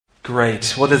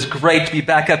great. Well, it is great to be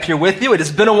back up here with you. It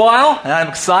has been a while, and I'm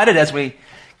excited as we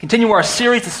continue our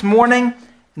series this morning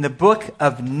in the book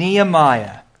of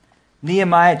Nehemiah.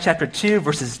 Nehemiah chapter 2,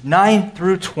 verses 9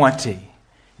 through 20.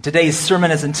 Today's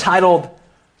sermon is entitled,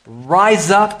 Rise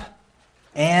Up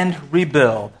and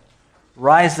Rebuild.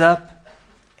 Rise Up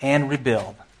and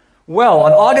Rebuild. Well,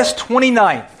 on August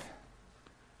 29th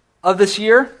of this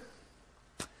year,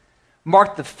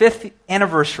 marked the 5th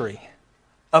anniversary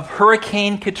of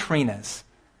Hurricane Katrina's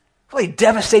really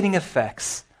devastating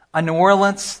effects on New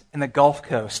Orleans and the Gulf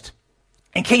Coast.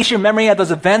 In case your memory of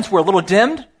those events were a little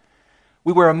dimmed,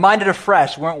 we were reminded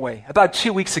afresh, weren't we, about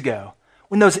 2 weeks ago,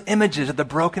 when those images of the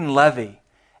broken levee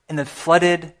and the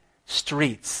flooded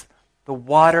streets, the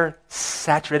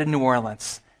water-saturated New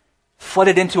Orleans,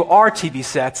 flooded into our TV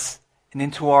sets and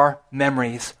into our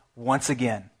memories once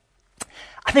again.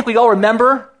 I think we all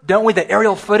remember, don't we, the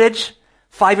aerial footage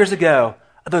 5 years ago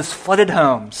of those flooded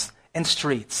homes and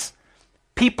streets.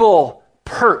 People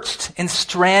perched and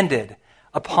stranded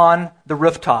upon the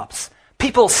rooftops.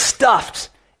 People stuffed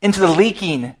into the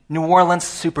leaking New Orleans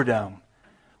Superdome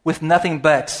with nothing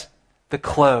but the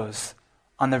clothes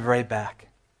on the very back.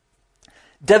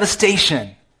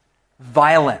 Devastation,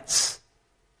 violence,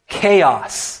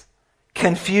 chaos,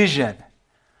 confusion,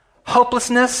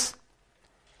 hopelessness,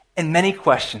 and many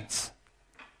questions,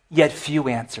 yet few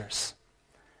answers.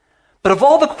 But of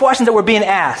all the questions that were being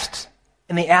asked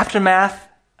in the aftermath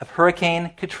of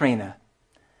Hurricane Katrina,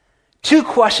 2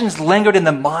 questions lingered in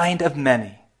the mind of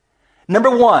many. Number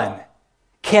 1,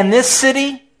 can this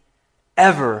city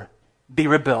ever be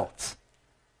rebuilt?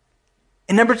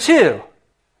 And number 2,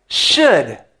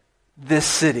 should this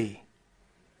city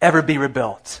ever be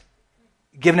rebuilt?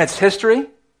 Given its history,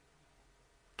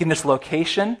 given its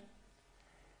location,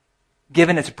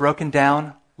 given its broken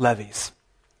down levees.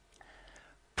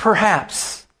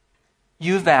 Perhaps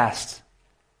you've asked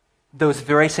those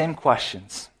very same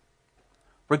questions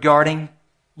regarding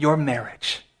your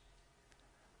marriage,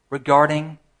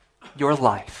 regarding your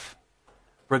life,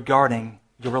 regarding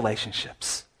your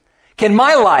relationships. Can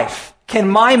my life, can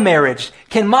my marriage,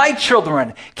 can my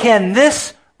children, can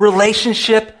this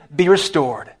relationship be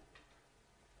restored?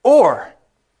 Or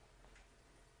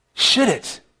should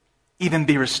it even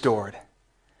be restored?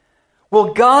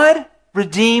 Will God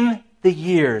redeem the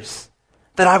years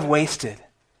that I've wasted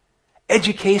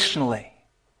educationally,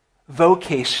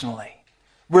 vocationally,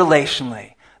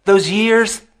 relationally? Those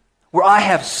years where I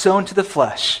have sown to the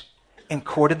flesh and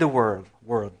courted the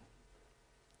world.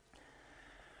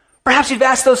 Perhaps you've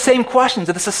asked those same questions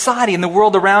of the society and the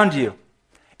world around you.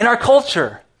 In our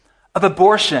culture of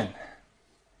abortion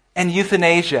and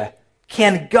euthanasia,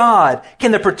 can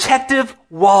the protective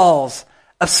walls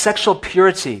of sexual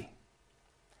purity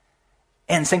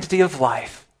and sanctity of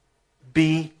life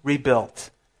be rebuilt?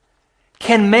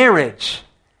 Can marriage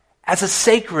as a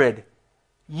sacred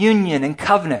union and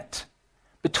covenant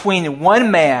between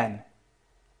one man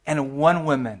and one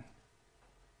woman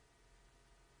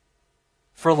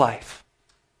for life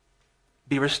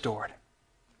be restored?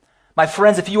 My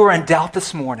friends, if you are in doubt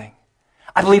this morning,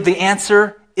 I believe the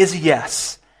answer is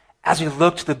yes as we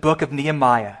look to the book of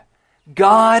Nehemiah.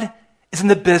 God is in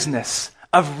the business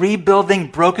of rebuilding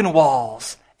broken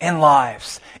walls and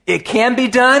lives. It can be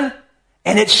done,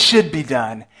 and it should be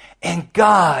done. And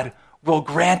God will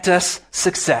grant us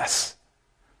success,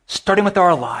 starting with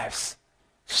our lives,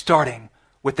 starting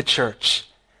with the church.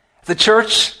 As the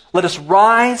church, let us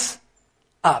rise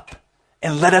up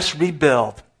and let us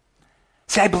rebuild.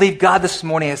 See, I believe God this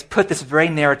morning has put this very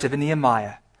narrative in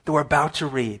Nehemiah that we're about to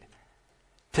read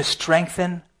to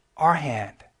strengthen our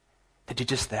hand to do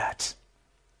just that.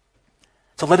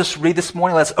 So let us read this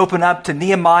morning. Let's open up to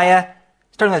Nehemiah,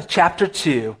 starting with chapter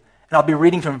 2, and I'll be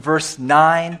reading from verse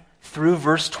 9 through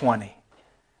verse 20.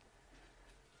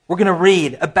 We're going to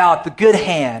read about the good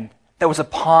hand that was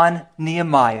upon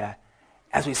Nehemiah,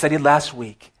 as we studied last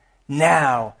week,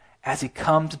 now as he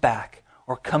comes back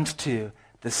or comes to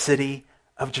the city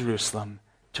of Jerusalem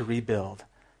to rebuild.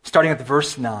 Starting at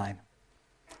verse 9.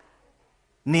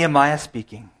 Nehemiah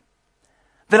speaking.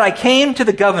 Then I came to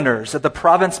the governors of the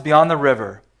province beyond the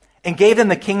river and gave them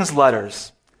the king's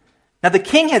letters. Now the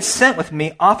king had sent with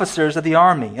me officers of the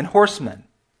army and horsemen.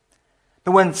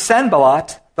 But when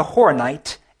Sanballat the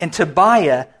Horonite and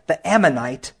Tobiah the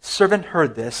Ammonite servant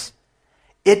heard this,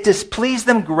 it displeased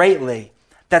them greatly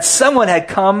that someone had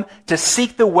come to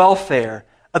seek the welfare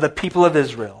of the people of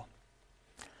Israel.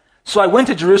 So I went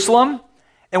to Jerusalem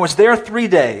and was there 3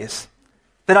 days.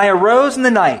 Then I arose in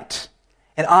the night,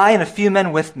 and I and a few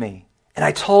men with me, and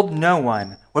I told no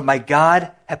one what my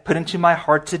God had put into my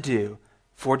heart to do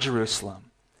for Jerusalem.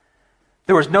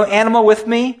 There was no animal with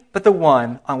me but the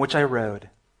one on which I rode.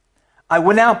 I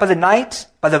went out by the night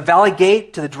by the valley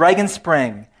gate to the dragon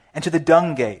spring and to the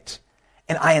dung gate,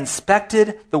 and I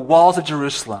inspected the walls of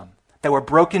Jerusalem that were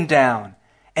broken down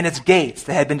and its gates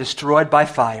that had been destroyed by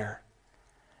fire.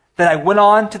 Then I went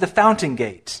on to the fountain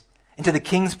gate and to the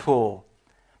king's pool,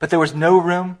 but there was no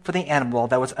room for the animal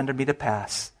that was under me to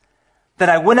pass. Then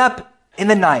I went up in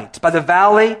the night by the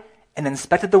valley and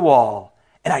inspected the wall,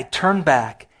 and I turned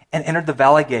back and entered the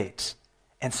valley gate,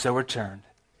 and so returned.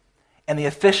 And the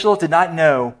officials did not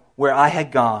know where I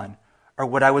had gone or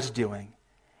what I was doing.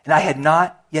 And I had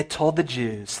not yet told the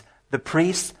Jews, the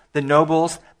priests, the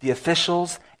nobles, the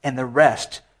officials, and the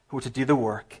rest who were to do the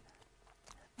work.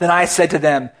 Then I said to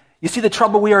them, you see the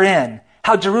trouble we are in,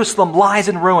 how Jerusalem lies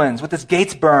in ruins with its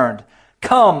gates burned.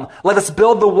 Come, let us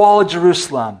build the wall of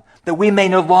Jerusalem, that we may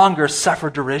no longer suffer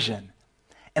derision.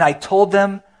 And I told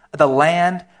them of the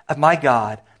land of my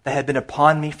God that had been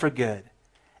upon me for good,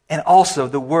 and also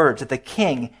the words that the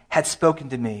king had spoken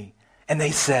to me. And they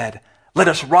said, let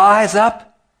us rise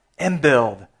up and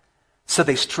build. So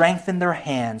they strengthened their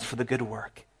hands for the good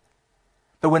work.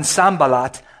 But when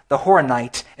Sanballat the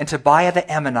Horonite and Tobiah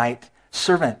the Ammonite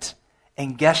servant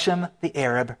and Geshem the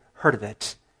Arab heard of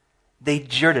it, they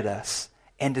jeered at us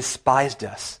and despised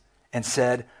us and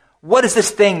said, what is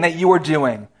this thing that you are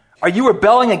doing? Are you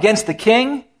rebelling against the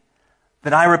king?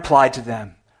 Then I replied to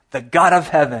them, the God of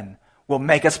heaven will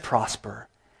make us prosper,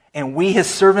 and we, his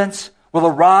servants, will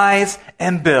arise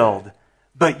and build.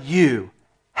 But you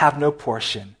have no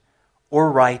portion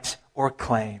or right or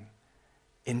claim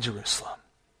in Jerusalem.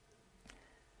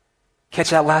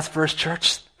 Catch that last verse,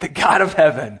 church? The God of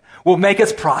heaven will make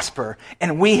us prosper,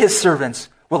 and we, his servants,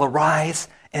 will arise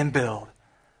and build.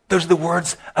 Those are the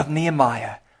words of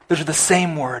Nehemiah. Those are the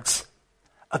same words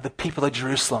of the people of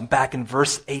Jerusalem back in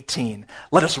verse 18.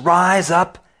 Let us rise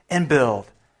up and build.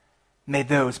 May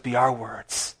those be our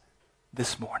words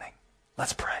this morning.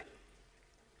 Let's pray.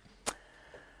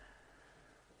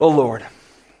 Oh Lord,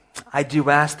 I do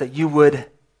ask that you would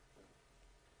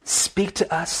speak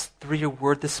to us through your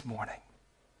word this morning,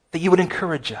 that you would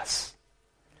encourage us,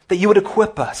 that you would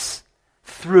equip us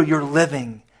through your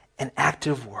living and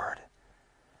active word.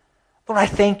 Lord, I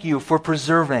thank you for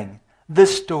preserving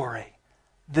this story,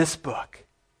 this book,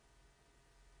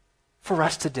 for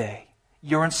us today,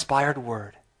 your inspired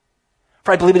word.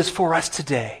 For I believe it is for us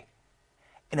today,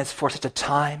 and it's for such a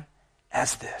time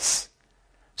as this.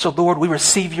 So Lord, we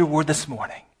receive your word this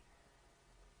morning.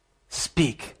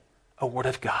 Speak a word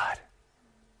of God.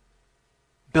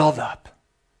 Build up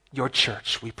your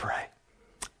church, we pray.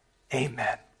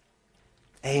 Amen.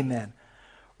 Amen.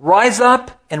 Rise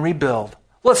up and rebuild.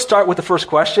 Let's start with the first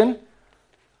question.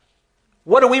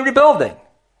 What are we rebuilding?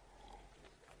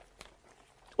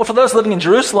 Well, for those living in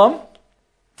Jerusalem,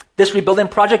 this rebuilding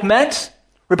project meant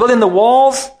rebuilding the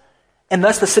walls and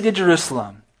thus the city of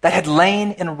Jerusalem that had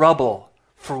lain in rubble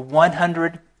for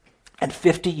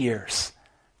 150 years,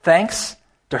 thanks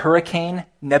to Hurricane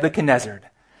Nebuchadnezzar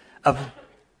of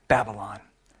Babylon.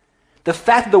 The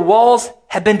fact that the walls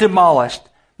had been demolished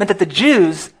meant that the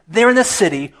Jews there in the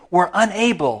city were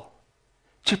unable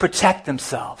to protect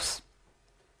themselves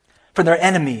from their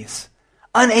enemies,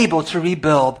 unable to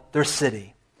rebuild their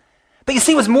city. But you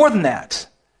see, it was more than that.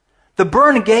 The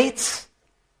burned gates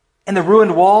and the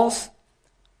ruined walls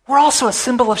were also a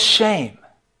symbol of shame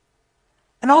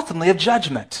and ultimately of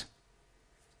judgment.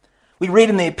 We read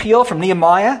in the appeal from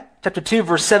Nehemiah, chapter 2,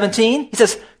 verse 17, he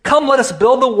says, come, let us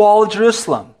build the wall of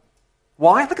Jerusalem.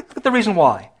 Why? Look at the reason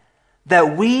why.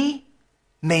 That we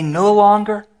may no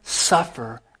longer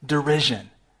suffer derision.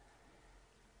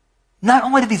 Not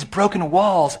only did these broken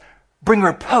walls bring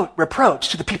reproach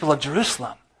to the people of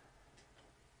Jerusalem,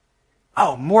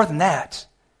 oh, more than that,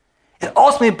 it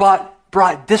ultimately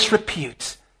brought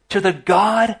disrepute to the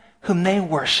God whom they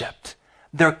worshipped,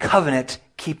 their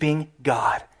covenant-keeping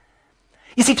God.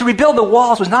 You see, to rebuild the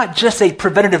walls was not just a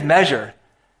preventative measure,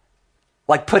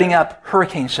 like putting up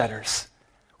hurricane shutters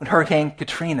when Hurricane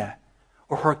Katrina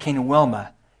or Hurricane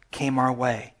Wilma came our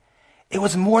way. It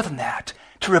was more than that.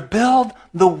 To rebuild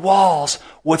the walls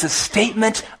was a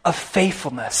statement of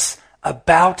faithfulness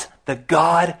about the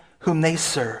God whom they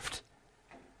served.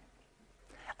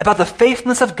 About the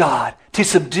faithfulness of God to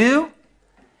subdue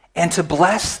and to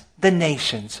bless the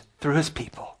nations through his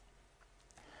people.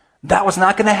 That was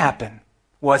not going to happen,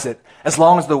 was it? As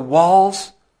long as the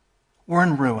walls were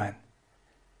in ruin,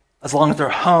 as long as their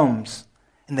homes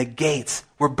and the gates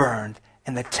were burned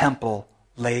and the temple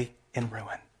lay in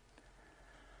ruin.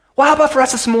 Well, how about for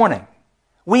us this morning?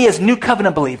 We as New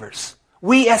Covenant believers,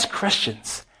 we as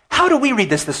Christians, how do we read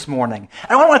this morning?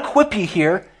 And I want to equip you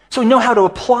here so we know how to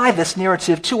apply this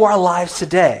narrative to our lives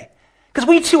today. Because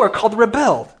we too are called to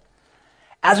rebuild.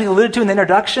 As we alluded to in the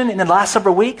introduction in the last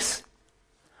several weeks,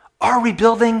 our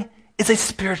rebuilding is a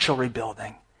spiritual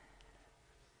rebuilding.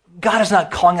 God is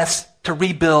not calling us to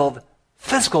rebuild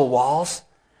physical walls,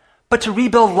 but to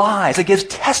rebuild lives that gives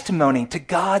testimony to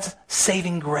God's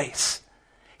saving grace,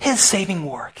 his saving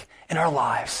work in our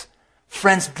lives.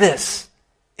 Friends, this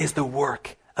is the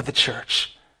work of the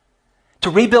church. To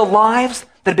rebuild lives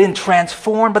that have been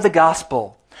transformed by the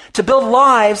gospel. To build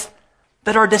lives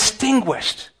that are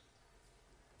distinguished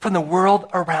from the world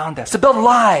around us. To build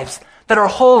lives that are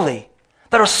holy,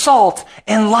 that are salt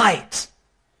and light,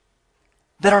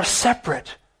 that are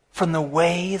separate from the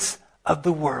ways of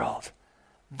the world,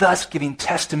 thus giving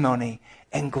testimony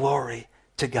and glory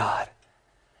to God.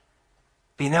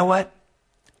 But you know what?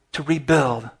 To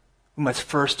rebuild, we must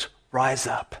first rise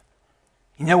up.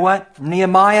 You know what? From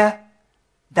Nehemiah,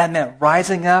 that meant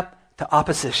rising up to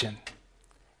opposition,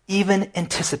 even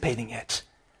anticipating it.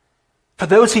 For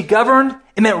those he governed,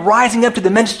 it meant rising up to the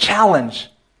immense challenge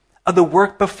of the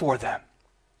work before them.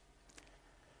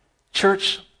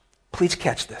 Church, please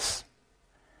catch this.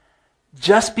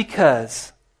 Just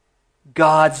because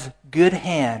God's good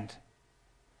hand,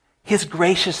 his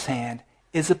gracious hand,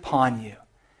 is upon you,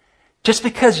 just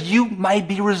because you might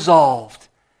be resolved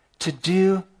to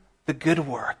do the good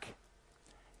work,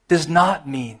 does not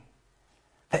mean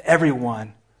that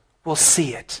everyone will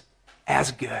see it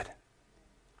as good.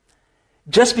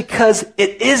 Just because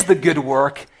it is the good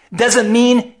work doesn't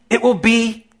mean it will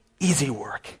be easy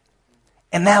work.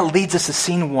 And that leads us to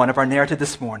scene one of our narrative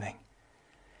this morning.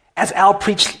 As Al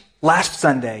preached last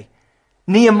Sunday,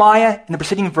 Nehemiah, in the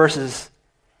preceding verses,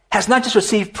 has not just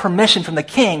received permission from the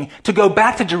king to go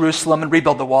back to Jerusalem and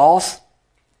rebuild the walls.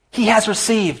 He has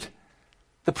received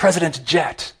the president's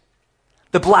jet,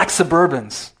 the black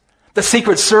Suburbans, the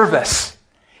Secret Service.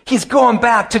 He's going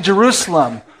back to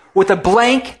Jerusalem with a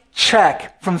blank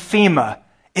check from FEMA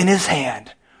in his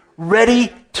hand,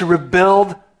 ready to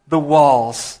rebuild the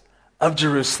walls of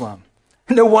Jerusalem.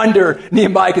 No wonder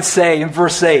Nehemiah could say in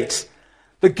verse 8,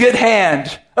 "The good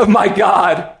hand of my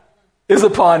God is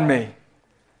upon me."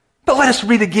 But let us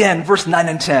read again verse 9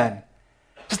 and 10.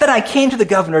 "Just then I came to the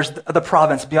governors of the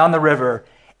province beyond the river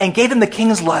and gave them the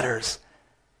king's letters.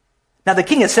 Now the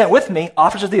king had sent with me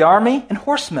officers of the army and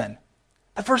horsemen."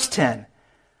 But verse 10,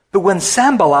 "But when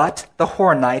Sanballat the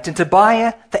Horonite and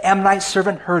Tobiah the Ammonite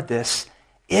servant heard this,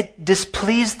 it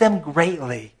displeased them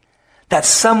greatly that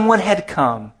someone had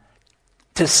come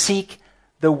to seek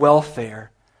the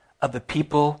welfare of the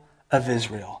people of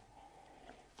Israel."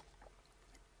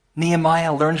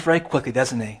 Nehemiah learns very quickly,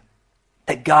 doesn't he,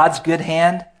 that God's good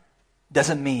hand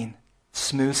doesn't mean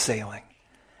smooth sailing.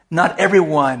 Not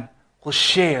everyone will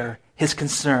share his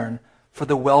concern for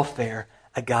the welfare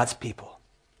of God's people.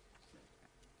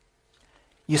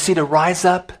 You see, to rise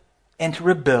up and to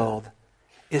rebuild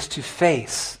is to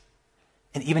face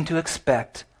and even to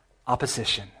expect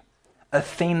opposition, a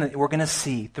theme that we're going to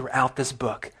see throughout this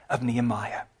book of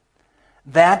Nehemiah.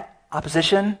 That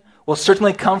opposition will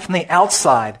certainly come from the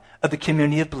outside of the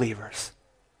community of believers,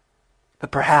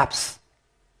 but perhaps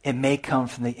it may come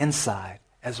from the inside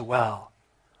as well,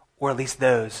 or at least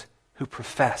those who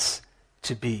profess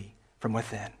to be from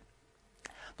within.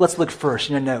 Let's look first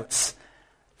in your notes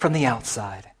from the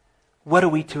outside. What are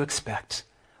we to expect?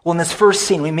 Well, in this first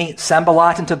scene, we meet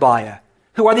Sanballat and Tobiah.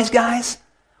 Who are these guys?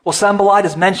 Well, Sanballat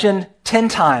is mentioned 10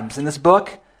 times in this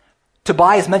book.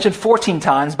 Tobiah is mentioned 14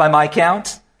 times by my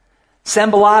count.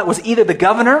 Sanballat was either the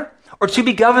governor or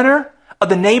to-be governor of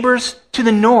the neighbors to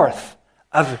the north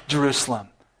of Jerusalem.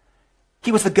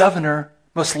 He was the governor,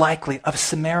 most likely, of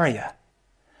Samaria.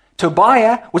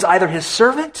 Tobiah was either his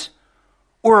servant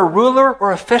or a ruler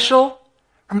or official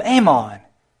from Ammon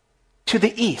to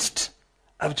the east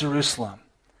of Jerusalem.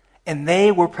 And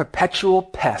they were perpetual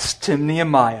pests to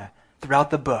Nehemiah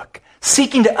throughout the book,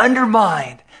 seeking to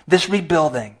undermine this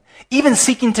rebuilding, even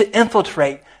seeking to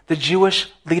infiltrate the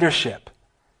Jewish leadership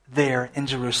there in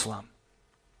Jerusalem.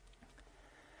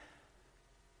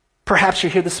 Perhaps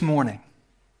you're here this morning,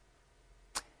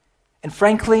 and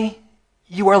frankly,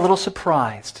 you are a little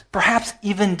surprised, perhaps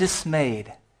even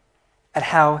dismayed at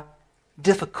how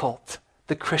difficult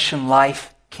the Christian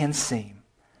life can seem.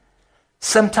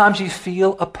 Sometimes you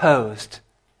feel opposed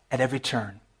at every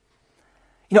turn.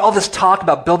 You know, all this talk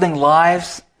about building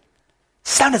lives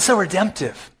sounded so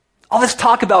redemptive. All this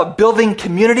talk about building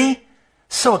community,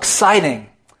 so exciting.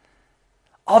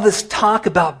 All this talk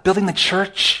about building the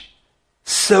church,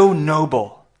 so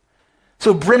noble.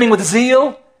 So brimming with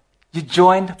zeal, you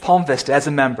joined Palm Vista as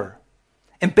a member.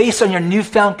 And based on your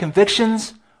newfound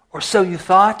convictions, or so you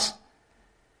thought,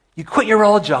 You quit your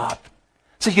old job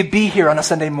so you could be here on a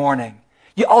Sunday morning.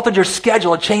 You altered your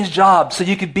schedule, changed jobs so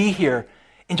you could be here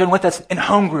and join with us in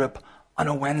home group on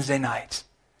a Wednesday night.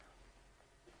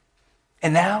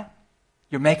 And now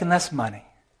you're making less money.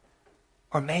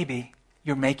 Or maybe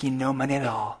you're making no money at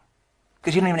all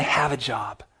because you don't even have a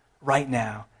job right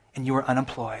now and you are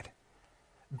unemployed.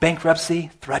 Bankruptcy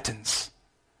threatens.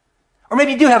 Or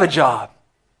maybe you do have a job.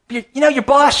 But your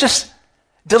boss just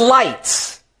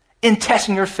delights in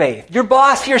testing your faith. Your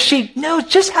boss, he or she, knows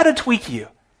just how to tweak you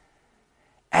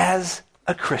as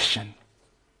a Christian.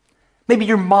 Maybe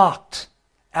you're mocked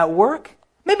at work.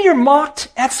 Maybe you're mocked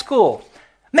at school.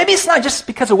 Maybe it's not just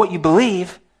because of what you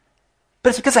believe, but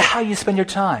it's because of how you spend your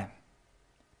time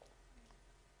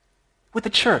with the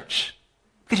church,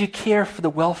 because you care for the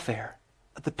welfare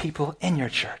of the people in your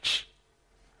church.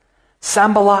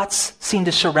 Sanballats seem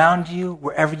to surround you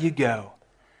wherever you go.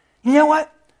 You know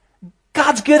what?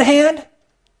 God's good hand,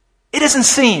 it doesn't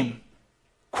seem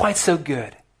quite so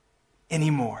good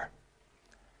anymore.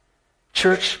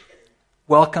 Church,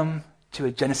 welcome to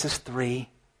a Genesis 3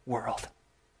 world.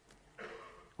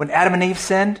 When Adam and Eve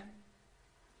sinned,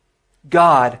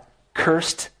 God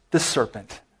cursed the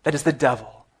serpent, that is the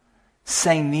devil,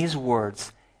 saying these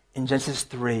words in Genesis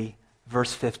 3,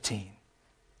 verse 15.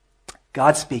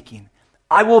 God speaking,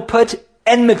 I will put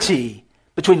enmity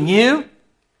between you,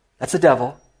 that's the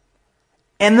devil,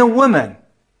 and the woman,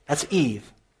 that's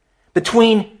Eve,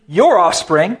 between your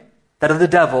offspring, that of the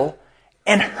devil,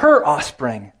 and her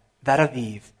offspring, that of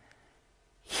Eve.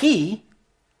 He,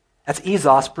 that's Eve's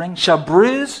offspring, shall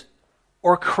bruise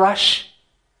or crush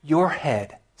your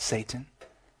head, Satan.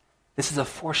 This is a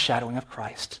foreshadowing of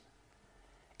Christ.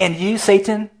 And you,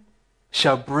 Satan,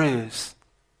 shall bruise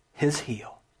his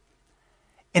heel.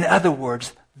 In other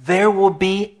words, there will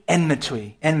be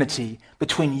enmity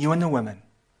between you and the woman,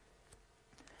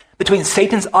 between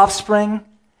Satan's offspring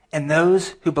and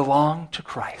those who belong to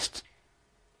Christ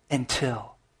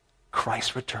until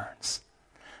Christ returns.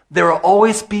 There will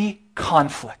always be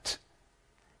conflict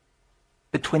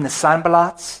between the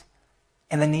Sanballats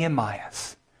and the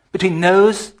Nehemiahs, between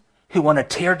those who want to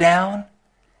tear down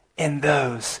and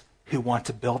those who want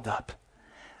to build up.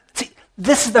 See,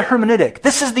 this is the hermeneutic.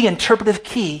 This is the interpretive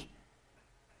key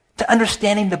to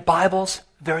understanding the Bible's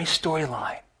very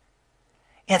storyline.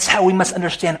 And it's how we must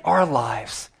understand our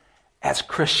lives as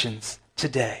Christians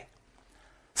today.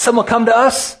 Some will come to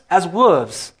us as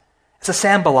wolves, as a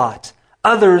Sanballat.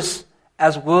 Others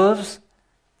as wolves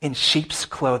in sheep's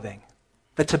clothing,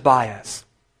 the Tobiahs.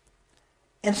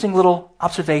 Interesting little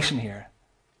observation here.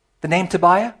 The name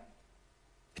Tobiah,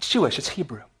 it's Jewish, it's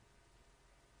Hebrew. You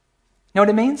know what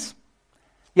it means?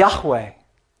 Yahweh,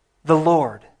 the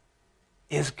Lord,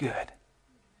 is good.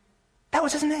 That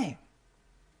was his name.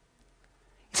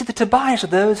 You see, the Tobiahs are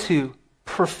those who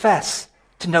profess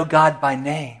to know God by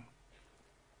name,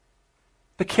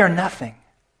 but care nothing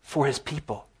for his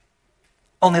people,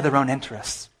 only their own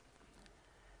interests.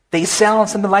 They sound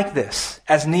something like this,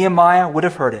 as Nehemiah would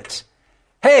have heard it.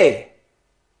 Hey,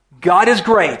 God is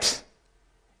great.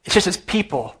 It's just his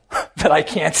people that I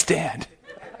can't stand.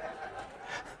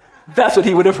 That's what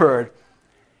he would have heard.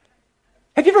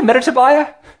 Have you ever met a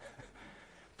Tobiah?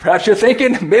 Perhaps you're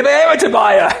thinking, maybe I am a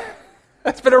Tobiah.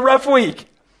 It's been a rough week.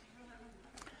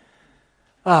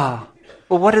 Well,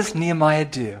 what does Nehemiah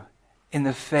do in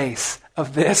the face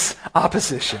of this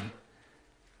opposition?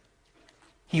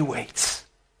 He waits.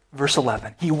 Verse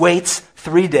 11. He waits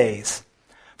 3 days.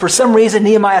 For some reason,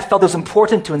 Nehemiah felt it was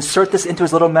important to insert this into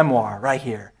his little memoir right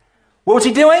here. What was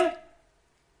he doing?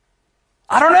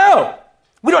 I don't know.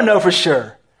 We don't know for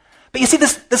sure. But you see,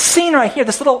 this scene right here,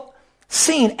 this little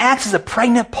scene acts as a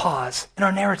pregnant pause in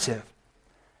our narrative.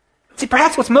 See,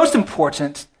 perhaps what's most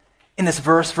important in this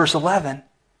verse, verse 11,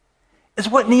 is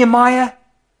what Nehemiah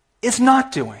is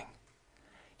not doing.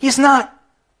 He's not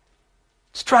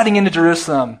striding into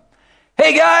Jerusalem.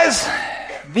 Hey guys,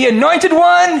 the anointed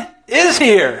one is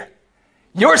here.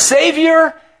 Your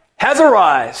Savior has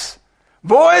arisen.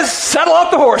 Boys, saddle up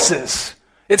the horses.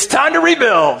 It's time to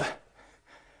rebuild.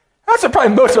 That's what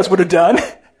probably most of us would have done,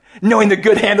 knowing the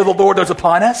good hand of the Lord was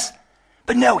upon us.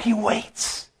 But no, he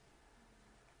waits.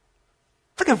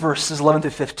 Look at verses 11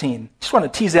 to 15. Just want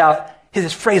to tease out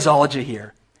his phraseology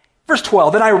here. Verse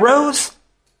 12, then I rose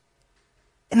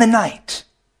in the night,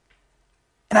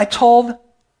 and I told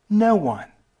no one.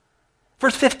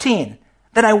 Verse 15,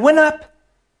 then I went up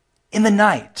in the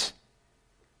night.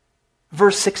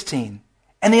 Verse 16,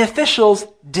 and the officials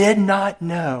did not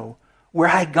know where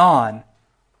I had gone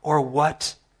or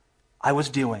what I was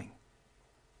doing.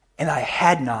 And I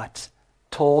had not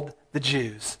told the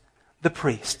Jews, the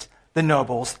priest, the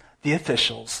nobles, the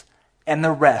officials, and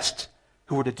the rest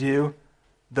who were to do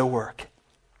the work.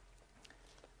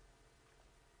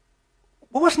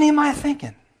 What was Nehemiah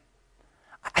thinking?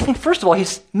 I think, first of all,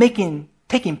 he's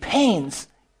taking pains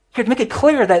here to make it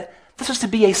clear that this was to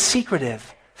be a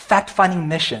secretive, fact-finding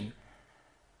mission.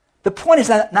 The point is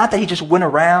not that he just went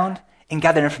around and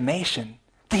gathered information,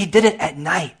 that he did it at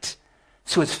night,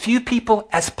 so as few people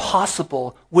as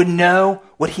possible would know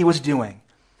what he was doing.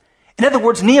 In other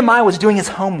words, Nehemiah was doing his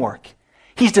homework.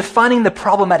 He's defining the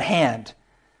problem at hand.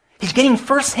 He's getting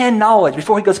first-hand knowledge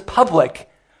before he goes public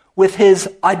with his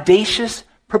audacious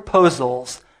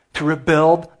proposals to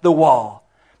rebuild the wall,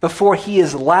 before he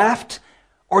is laughed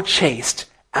or chased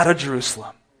out of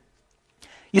Jerusalem.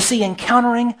 You see,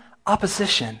 encountering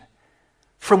opposition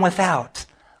from without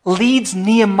leads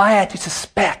Nehemiah to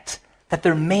suspect that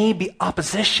there may be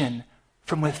opposition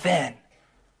from within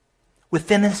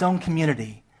his own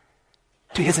community,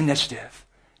 to his initiative,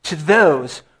 to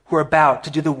those who are about to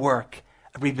do the work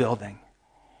of rebuilding.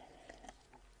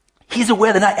 He's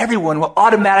aware that not everyone will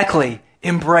automatically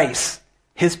embrace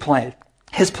his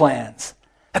plans,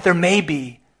 that there may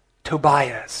be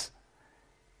Tobiahs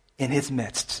in his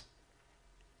midst.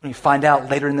 When we find out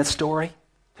later in this story,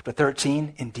 chapter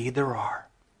 13, indeed there are.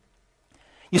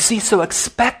 You see, so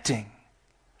expecting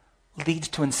leads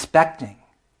to inspecting.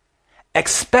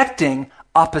 Expecting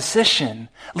opposition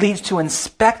leads to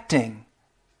inspecting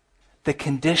the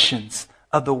conditions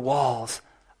of the walls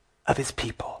of his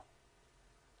people.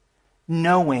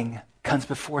 Knowing comes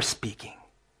before speaking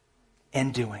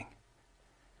and doing.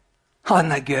 Oh, isn't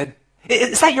that good?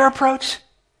 Is that your approach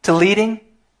to leading,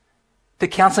 to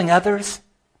counseling others?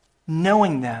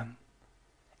 Knowing them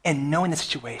and knowing the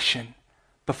situation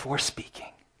before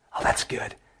speaking. Oh, that's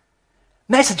good.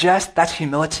 May I suggest that's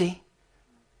humility?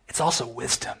 It's also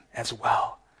wisdom as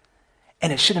well.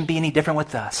 And it shouldn't be any different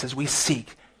with us as we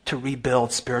seek to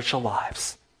rebuild spiritual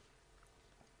lives.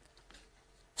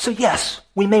 So yes,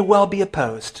 we may well be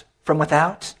opposed from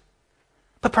without,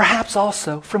 but perhaps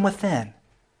also from within,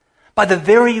 by the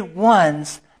very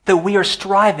ones that we are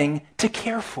striving to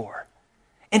care for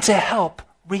and to help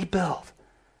rebuild.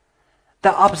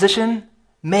 The opposition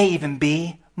may even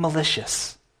be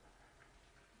malicious.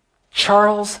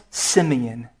 Charles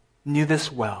Simeon knew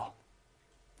this well.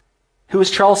 Who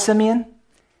was Charles Simeon?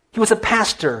 He was a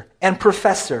pastor and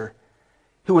professor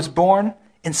who was born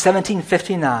in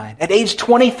 1759. At age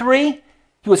 23,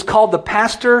 he was called the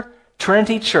pastor,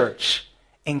 Trinity Church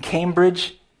in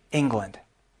Cambridge, England.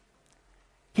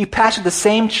 He pastored the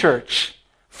same church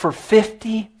for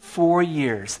 54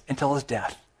 years until his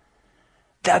death.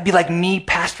 That would be like me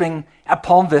pastoring at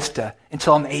Palm Vista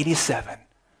until I'm 87.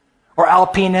 Or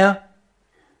Alpino,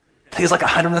 till he's like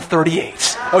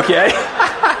 138. Okay?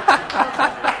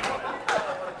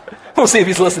 We'll see if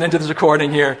he's listening to this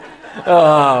recording here.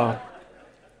 Oh.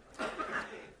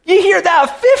 You hear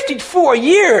that? 54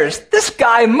 years. This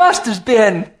guy must have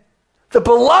been the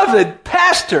beloved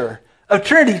pastor of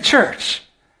Trinity Church.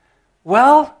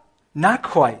 Well, not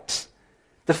quite.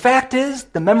 The fact is,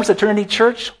 the members of Trinity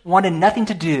Church wanted nothing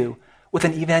to do with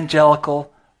an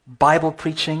evangelical,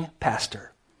 Bible-preaching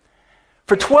pastor.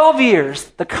 For 12 years,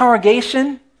 the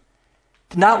congregation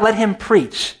did not let him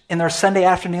preach in their Sunday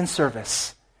afternoon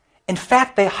service. In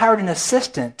fact, they hired an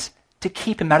assistant to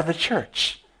keep him out of the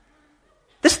church.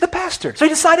 This is the pastor. So he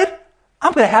decided,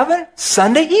 I'm going to have a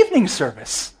Sunday evening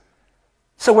service.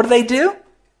 So what do?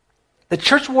 The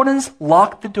church wardens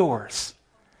locked the doors.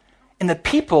 And the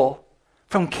people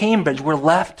from Cambridge were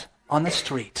left on the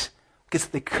street because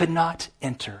they could not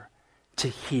enter to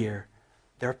hear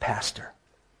their pastor.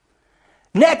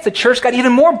 Next, the church got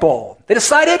even more bold. They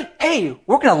decided, hey,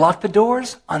 we're going to lock the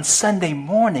doors on Sunday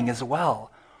morning as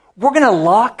well. We're going to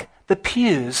lock the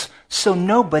pews so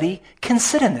nobody can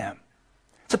sit in them.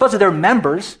 Suppose that there are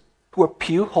members who are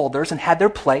pew holders and had their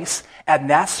place at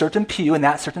that certain pew and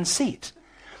that certain seat.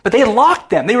 But they locked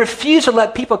them. They refused to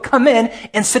let people come in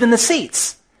and sit in the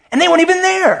seats. And they weren't even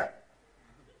there.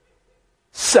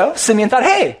 So Simeon thought,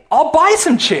 hey, I'll buy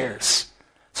some chairs.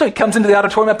 So he comes into the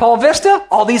auditorium at Paul Vista.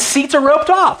 All these seats are roped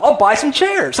off. I'll buy some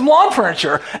chairs, some lawn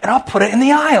furniture, and I'll put it in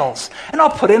the aisles. And I'll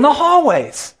put it in the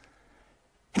hallways.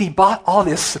 And he bought all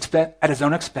this at his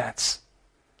own expense.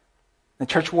 The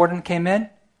church warden came in,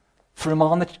 threw them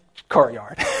all in the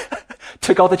courtyard,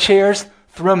 took all the chairs,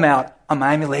 threw them out on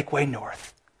Miami Lakeway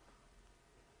North.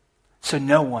 So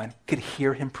no one could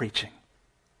hear him preaching.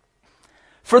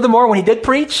 Furthermore, when he did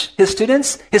preach, his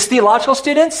theological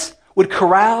students, would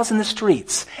carouse in the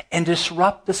streets and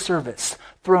disrupt the service,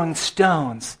 throwing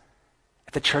stones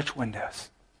at the church windows.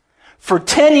 For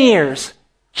 10 years,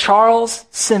 Charles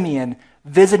Simeon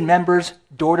visited members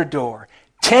door to door.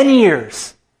 10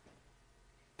 years.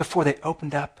 before they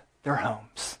opened up their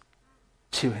homes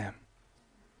to him.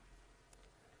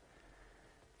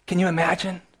 Can you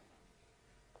imagine?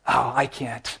 Oh, I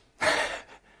can't.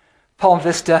 Palm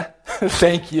Vista,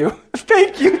 thank you.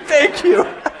 Thank you, thank you.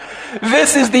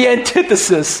 This is the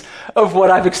antithesis of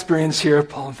what I've experienced here at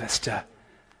Palm Vista.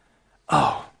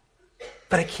 Oh,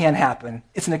 but it can happen.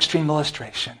 It's an extreme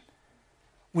illustration.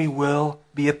 We will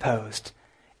be opposed,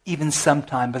 even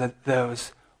sometime by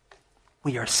those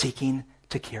we are seeking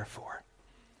to care for.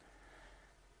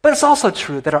 But it's also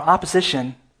true that our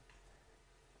opposition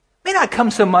may not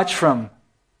come so much from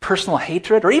personal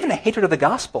hatred or even a hatred of the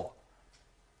gospel,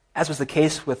 as was the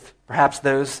case with perhaps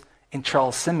those in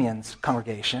Charles Simeon's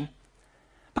congregation,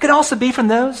 but can also be from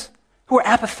those who are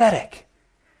apathetic,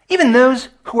 even those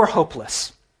who are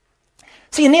hopeless.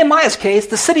 See, in Nehemiah's case,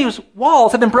 the city's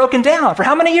walls have been broken down for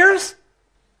how many years?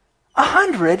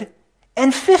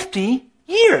 150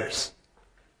 years.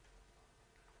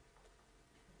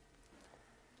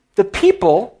 The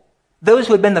people, those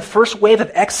who had been the first wave of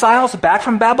exiles back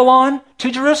from Babylon to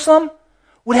Jerusalem,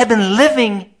 would have been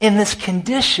living in this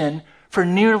condition for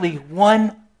nearly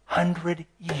 100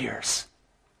 years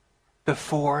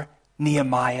before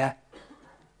Nehemiah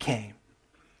came.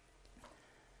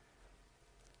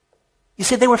 You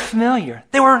see, they were familiar.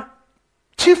 They were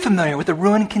too familiar with the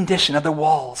ruined condition of the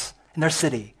walls in their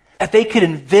city that they could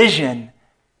envision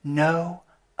no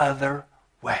other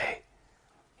way.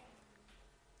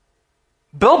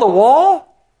 Build a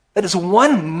wall that is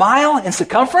 1 mile in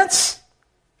circumference,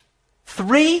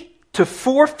 3 to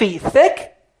 4 feet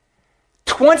thick,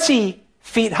 20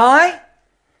 feet high,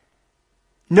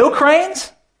 no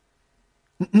cranes,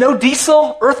 no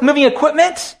diesel earth-moving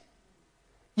equipment,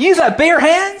 use our bare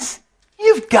hands?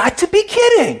 You've got to be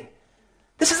kidding.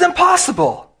 This is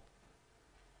impossible.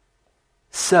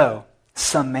 So,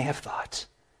 some may have thought,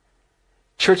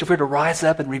 church, if we're to rise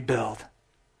up and rebuild,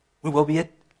 we will be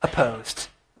opposed,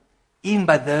 even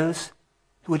by those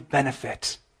who would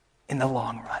benefit in the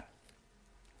long run.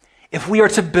 If we are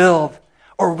to build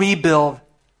or rebuild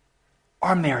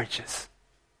our marriages,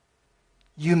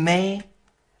 you may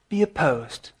be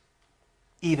opposed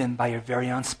even by your very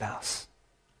own spouse.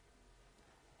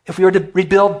 If we are to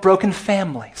rebuild broken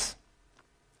families,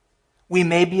 we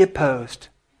may be opposed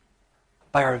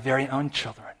by our very own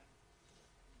children.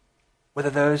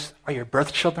 Whether those are your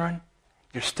birth children,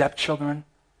 your stepchildren,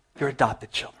 your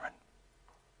adopted children.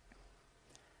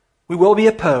 We will be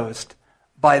opposed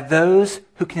by those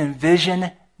who can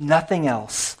envision nothing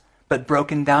else but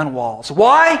broken down walls.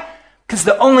 Why? Because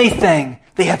the only thing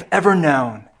they have ever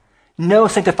known, no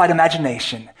sanctified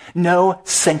imagination, no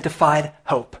sanctified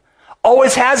hope.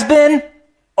 Always has been,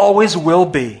 always will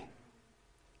be.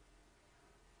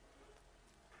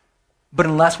 But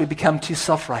unless we become too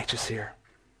self-righteous here,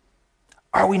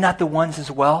 are we not the ones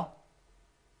as well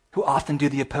who often do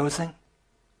the opposing?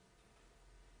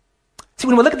 See,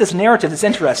 when we look at this narrative, it's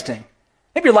interesting.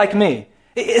 Maybe you're like me.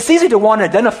 It's easy to want to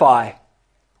identify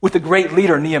with the great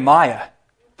leader Nehemiah,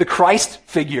 the Christ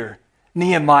figure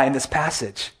Nehemiah in this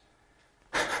passage.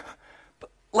 But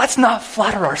let's not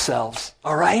flatter ourselves,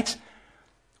 all right?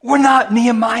 We're not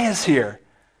Nehemiahs here.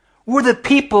 We're the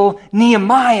people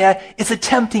Nehemiah is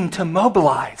attempting to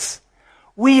mobilize.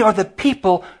 We are the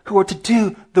people who are to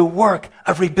do the work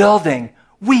of rebuilding.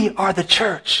 We are the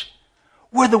church.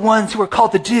 We're the ones who are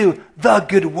called to do the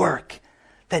good work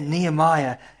that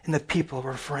Nehemiah and the people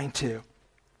were referring to.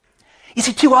 You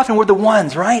see, too often we're the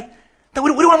ones, right, that we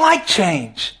don't like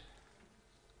change.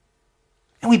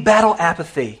 And we battle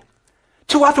apathy.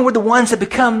 Too often we're the ones that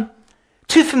become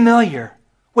too familiar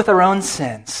with our own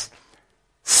sins,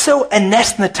 so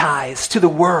anesthetized to the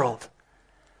world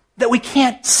that we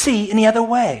can't see any other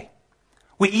way.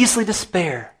 We easily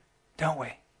despair, don't we?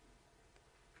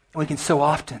 And we can so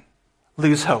often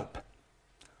lose hope.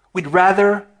 We'd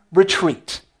rather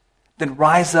retreat than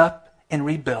rise up and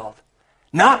rebuild.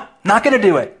 Not going to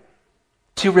do it.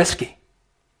 Too risky.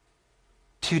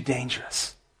 Too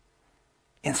dangerous.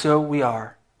 And so we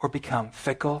are or become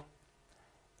fickle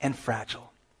and fragile.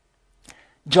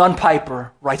 John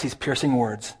Piper writes these piercing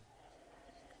words.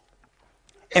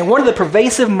 And one of the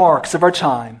pervasive marks of our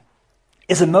time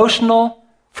is emotional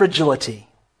fragility.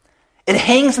 It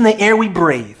hangs in the air we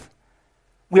breathe.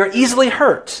 We are easily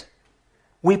hurt.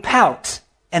 We pout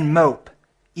and mope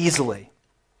easily.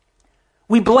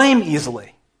 We blame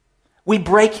easily. We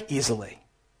break easily.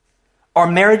 Our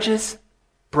marriages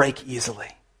break easily.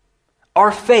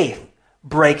 Our faith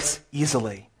breaks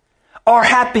easily. Our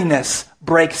happiness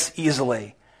breaks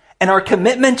easily. And our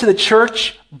commitment to the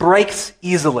church breaks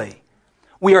easily.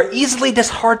 We are easily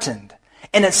disheartened,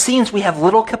 and it seems we have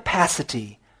little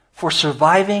capacity for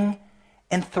surviving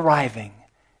and thriving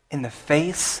in the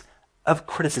face of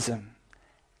criticism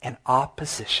and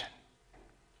opposition.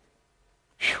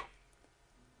 Whew.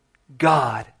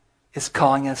 God is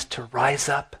calling us to rise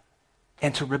up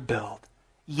and to rebuild.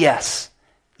 Yes,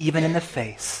 even in the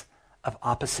face of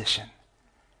opposition.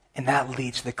 And that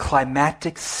leads to the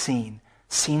climactic scene,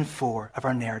 scene 4 of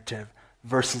our narrative,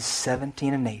 verses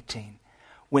 17 and 18.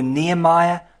 When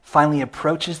Nehemiah finally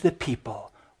approaches the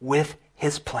people with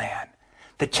his plan,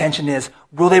 the tension is,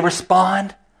 will they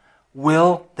respond?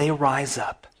 Will they rise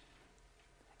up?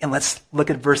 And let's look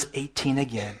at verse 18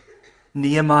 again.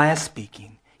 Nehemiah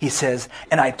speaking. He says,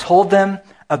 and I told them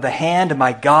of the hand of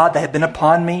my God that had been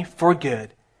upon me for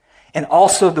good, and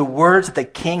also of the words that the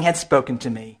king had spoken to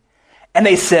me. And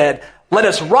they said, let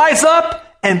us rise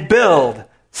up and build.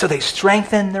 So they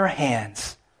strengthened their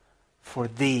hands for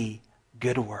the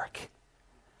good work.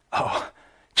 Oh,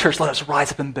 church, let us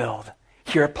rise up and build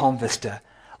here at Palm Vista.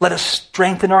 Let us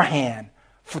strengthen our hand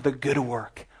for the good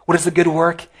work. What is the good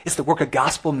work? It's the work of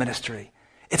gospel ministry.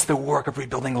 It's the work of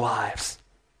rebuilding lives.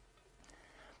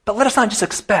 But let us not just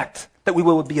expect that we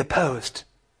will be opposed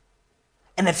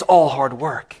and it's all hard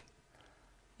work,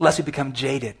 lest we become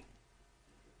jaded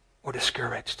or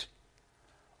discouraged.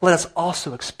 Let us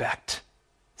also expect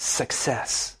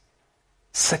success.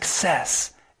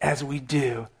 Success as we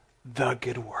do the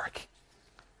good work.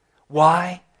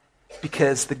 Why?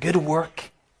 Because the good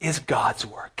work is God's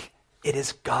work. It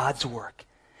is God's work.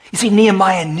 You see,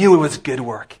 Nehemiah knew it was good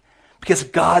work because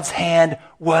God's hand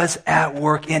was at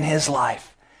work in his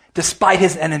life, despite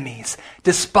his enemies,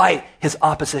 despite his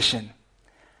opposition.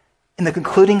 In the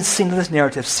concluding scene of this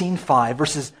narrative, scene 5,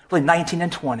 verses really 19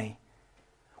 and 20,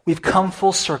 we've come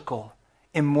full circle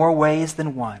in more ways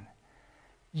than one.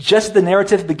 Just as the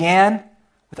narrative began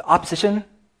with opposition,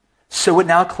 so it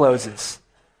now closes.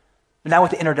 But now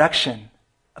with the introduction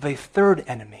of a third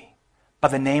enemy by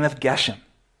the name of Geshem.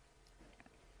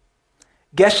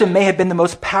 Geshem may have been the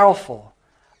most powerful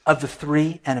of the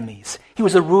three enemies. He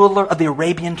was a ruler of the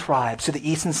Arabian tribes to the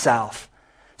east and south.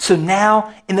 So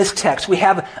now in this text we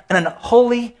have an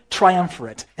unholy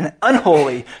triumvirate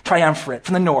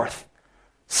from the north.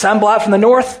 Sanballat from the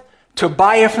north,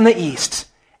 Tobiah from the east,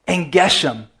 and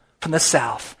Geshem from the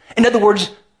south. In other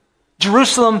words,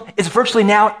 Jerusalem is virtually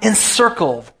now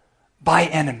encircled by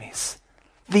enemies.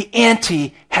 The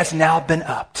ante has now been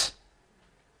upped.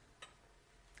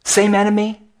 Same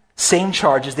enemy, same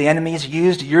charges the enemies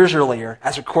used years earlier,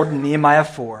 as recorded in Nehemiah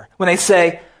 4, when they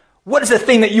say, what is the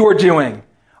thing that you are doing?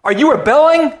 Are you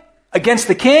rebelling against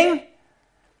the king?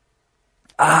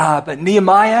 But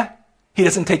Nehemiah, he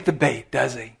doesn't take the bait,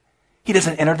 does he? He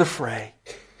doesn't enter the fray.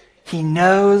 He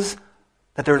knows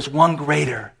that there is one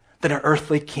greater than an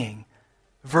earthly king.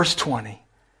 Verse 20.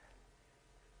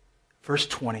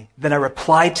 Then I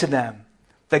replied to them,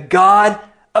 the God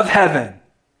of heaven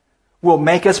will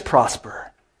make us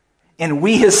prosper, and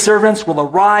we his servants will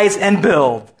arise and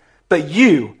build, but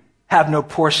you have no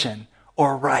portion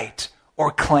or right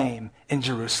or claim in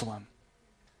Jerusalem.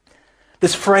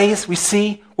 This phrase we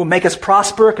see, will make us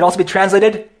prosper, could also be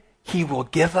translated, he will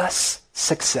give us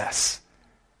success.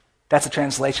 That's a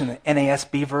translation of the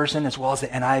NASB version as well as the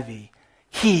NIV.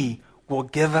 He will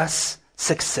give us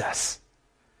success.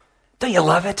 Don't you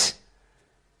love it?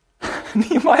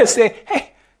 Nehemiah saying,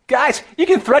 hey, guys, you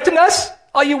can threaten us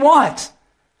all you want,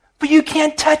 but you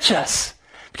can't touch us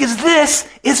because this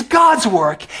is God's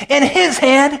work and his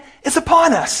hand is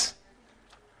upon us.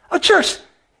 Oh, church,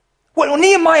 what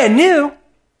Nehemiah knew,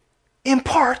 in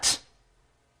part,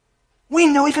 we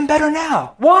know even better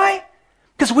now. Why?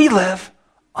 Because we live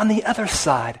on the other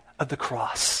side of the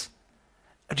cross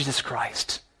of Jesus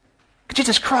Christ.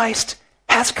 Jesus Christ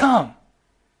has come,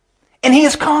 and he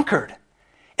has conquered.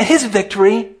 And his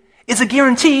victory is a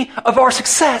guarantee of our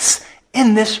success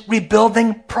in this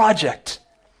rebuilding project.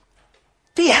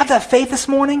 Do you have that faith this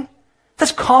morning?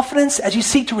 This confidence as you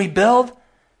seek to rebuild,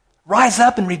 rise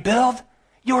up and rebuild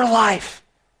your life,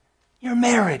 your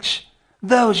marriage,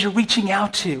 those you're reaching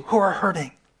out to who are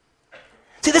hurting.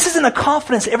 See, this isn't a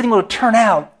confidence that everything will turn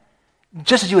out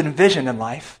just as you envisioned in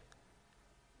life,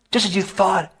 just as you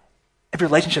thought every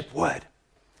relationship would.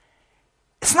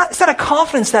 It's not a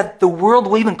confidence that the world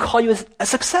will even call you a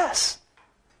success.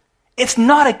 It's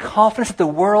not a confidence that the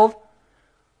world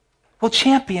will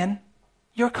champion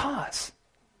your cause.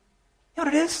 You know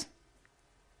what it is?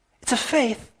 It's a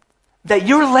faith that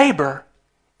your labor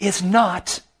is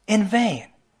not in vain.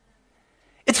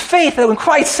 It's faith that when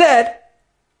Christ said,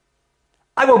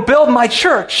 I will build my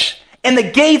church and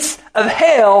the gates of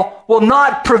hell will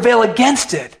not prevail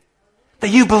against it, that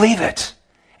you believe it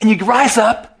and you rise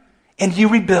up and you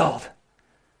rebuild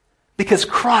because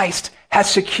Christ has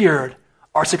secured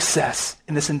our success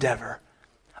in this endeavor.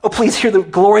 Oh, please hear the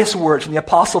glorious words from the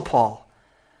Apostle Paul.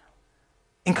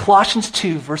 In Colossians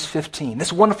 2, verse 15,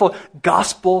 this wonderful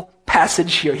gospel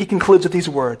passage here, he concludes with these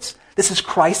words. This is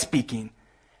Christ speaking.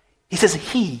 He says,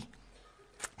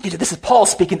 this is Paul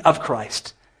speaking of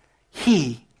Christ.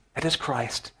 He, that is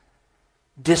Christ,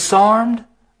 disarmed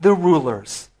the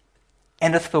rulers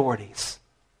and authorities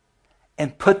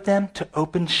and put them to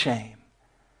open shame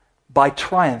by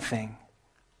triumphing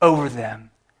over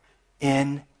them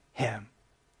in him.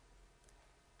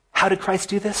 How did Christ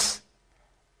do this?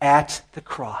 At the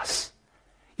cross.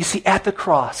 You see, at the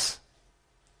cross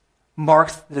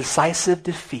marks the decisive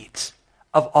defeat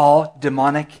of all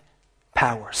demonic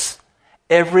powers.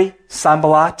 Every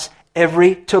Sanballat,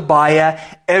 every Tobiah,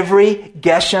 every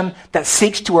Geshem that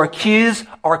seeks to accuse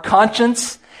our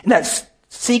conscience and that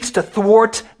seeks to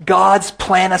thwart God's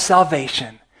plan of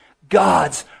salvation,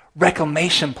 God's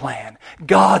reclamation plan,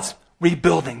 God's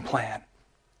rebuilding plan.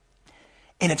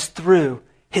 And it's through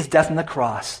his death on the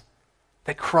cross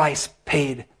that Christ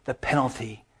paid the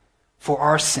penalty for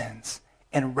our sins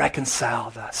and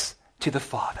reconciled us to the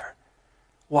Father.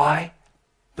 Why?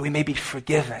 That we may be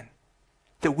forgiven,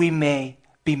 that we may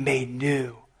be made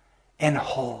new and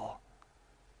whole,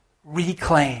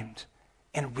 reclaimed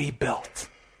and rebuilt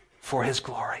for his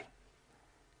glory.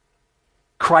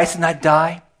 Christ did not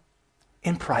die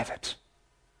in private.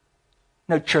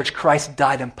 No, church, Christ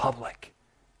died in public,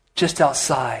 just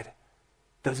outside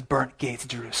those burnt gates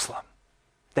of Jerusalem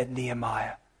that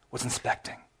Nehemiah was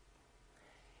inspecting.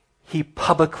 He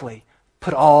publicly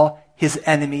put all his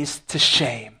enemies to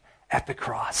shame at the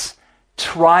cross,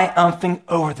 triumphing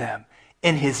over them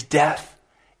in his death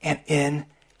and in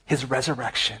his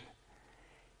resurrection.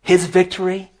 His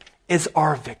victory is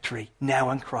our victory now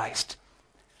in Christ.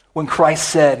 When Christ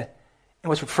said, and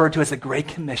was referred to as the Great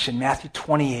Commission, Matthew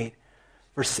 28,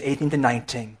 verses 18 to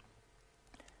 19,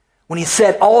 when he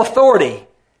said, all authority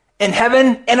in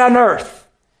heaven and on earth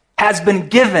has been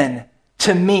given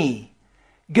to me.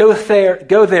 Go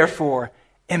therefore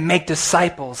and make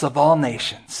disciples of all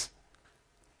nations.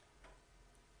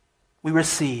 We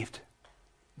received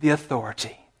the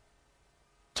authority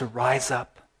to rise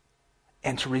up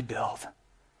and to rebuild.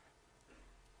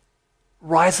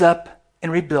 Rise up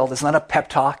and rebuild is not a pep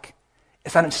talk.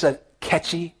 It's not just a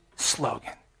catchy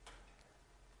slogan.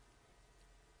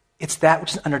 It's that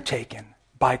which is undertaken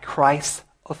by Christ's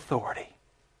authority,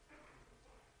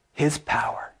 his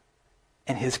power,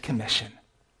 and his commission.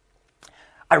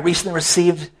 I recently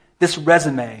received this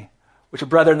resume, which a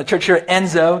brother in the church here,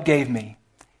 Enzo, gave me.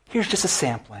 Here's just a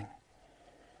sampling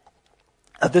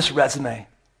of this resume.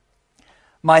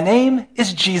 My name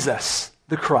is Jesus,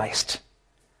 the Christ.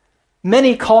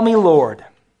 Many call me Lord.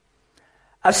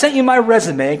 I've sent you my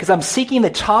resume because I'm seeking the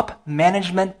top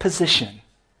management position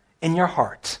in your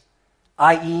heart,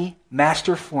 i.e.,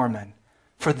 master foreman,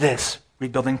 for this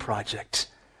rebuilding project.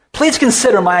 Please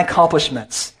consider my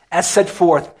accomplishments as set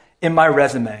forth in my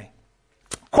resume.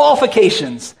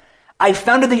 Qualifications. I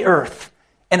founded the earth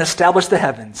and established the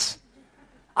heavens.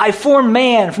 I formed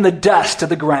man from the dust of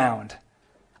the ground.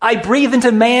 I breathed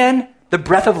into man the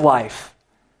breath of life.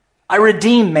 I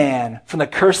redeemed man from the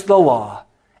curse of the law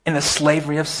and the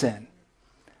slavery of sin.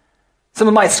 Some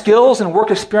of my skills and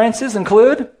work experiences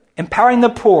include empowering the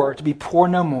poor to be poor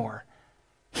no more,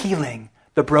 healing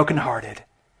the brokenhearted,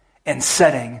 and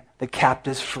setting the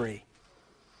captives free.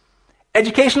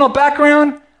 Educational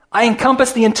background, I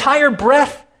encompass the entire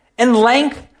breadth and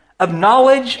length of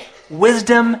knowledge,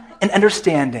 wisdom, and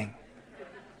understanding.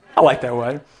 I like that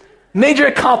one. Major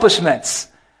accomplishments.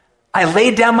 I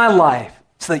laid down my life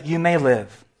so that you may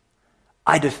live.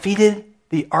 I defeated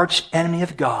the arch enemy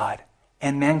of God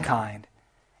and mankind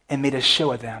and made a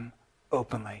show of them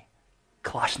openly.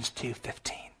 Colossians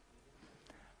 2:15.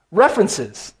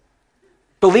 References.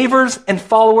 Believers and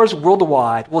followers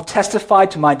worldwide will testify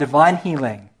to my divine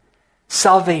healing,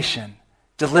 salvation,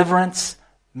 deliverance,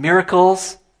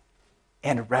 miracles,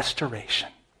 and restoration.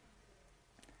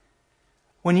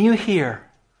 When you hear,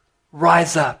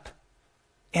 rise up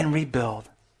and rebuild,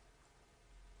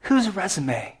 whose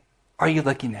resume are you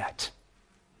looking at?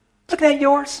 Looking at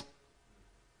yours?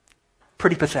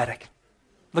 Pretty pathetic.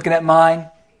 Looking at mine?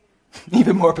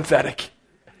 Even more pathetic.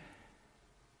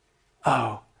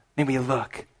 Oh, may we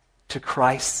look to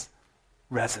Christ's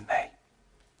resume.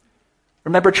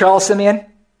 Remember Charles Simeon?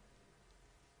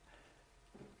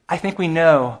 I think we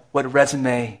know what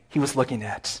resume he was looking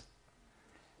at.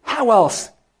 How else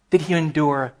did he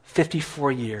endure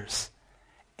 54 years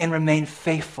and remain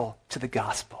faithful to the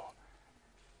gospel?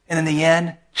 And in the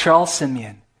end, Charles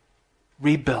Simeon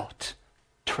rebuilt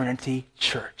Trinity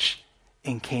Church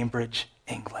in Cambridge,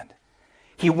 England.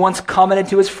 he once commented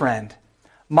to his friend,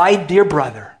 "My dear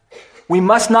brother, we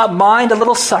must not mind a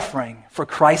little suffering for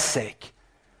Christ's sake.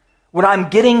 When I'm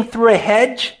getting through a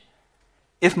hedge,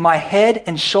 if my head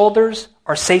and shoulders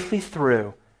are safely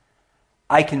through,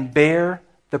 I can bear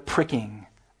the pricking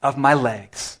of my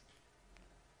legs."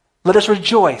 Let us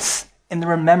rejoice in the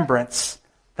remembrance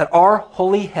that our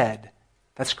holy head,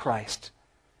 that's Christ,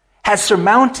 has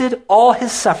surmounted all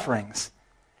his sufferings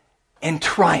and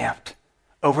triumphed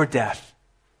over death.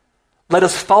 Let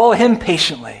us follow him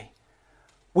patiently.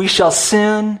 We shall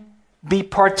soon be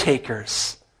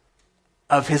partakers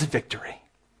of his victory.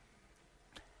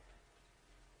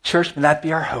 Church, may that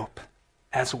be our hope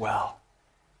as well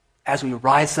as we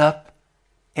rise up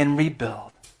and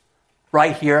rebuild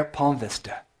right here at Palm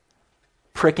Vista.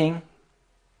 Pricking,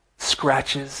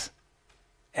 scratches,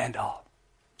 and all.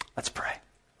 Let's pray.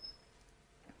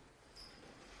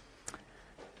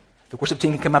 The worship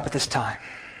team can come up at this time.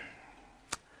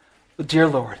 Dear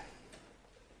Lord,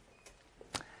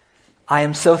 I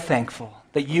am so thankful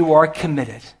that you are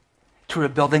committed to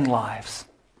rebuilding lives.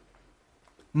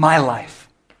 My life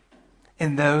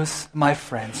and those of my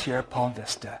friends here at Palm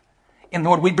Vista. And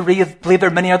Lord, we believe there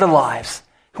are many other lives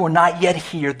who are not yet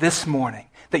here this morning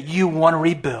that you want to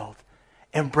rebuild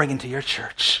and bring into your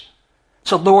church.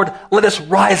 So Lord, let us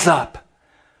rise up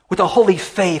with a holy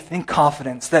faith and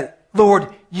confidence that,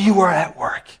 Lord, you are at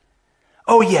work.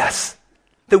 Oh yes,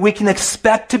 that we can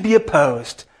expect to be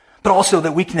opposed, but also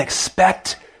that we can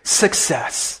expect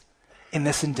success in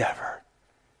this endeavor.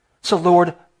 So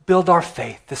Lord, build our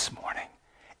faith this morning.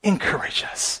 Encourage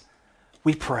us,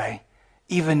 we pray,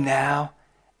 even now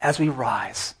as we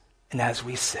rise and as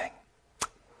we sing.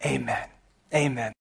 Amen. Amen.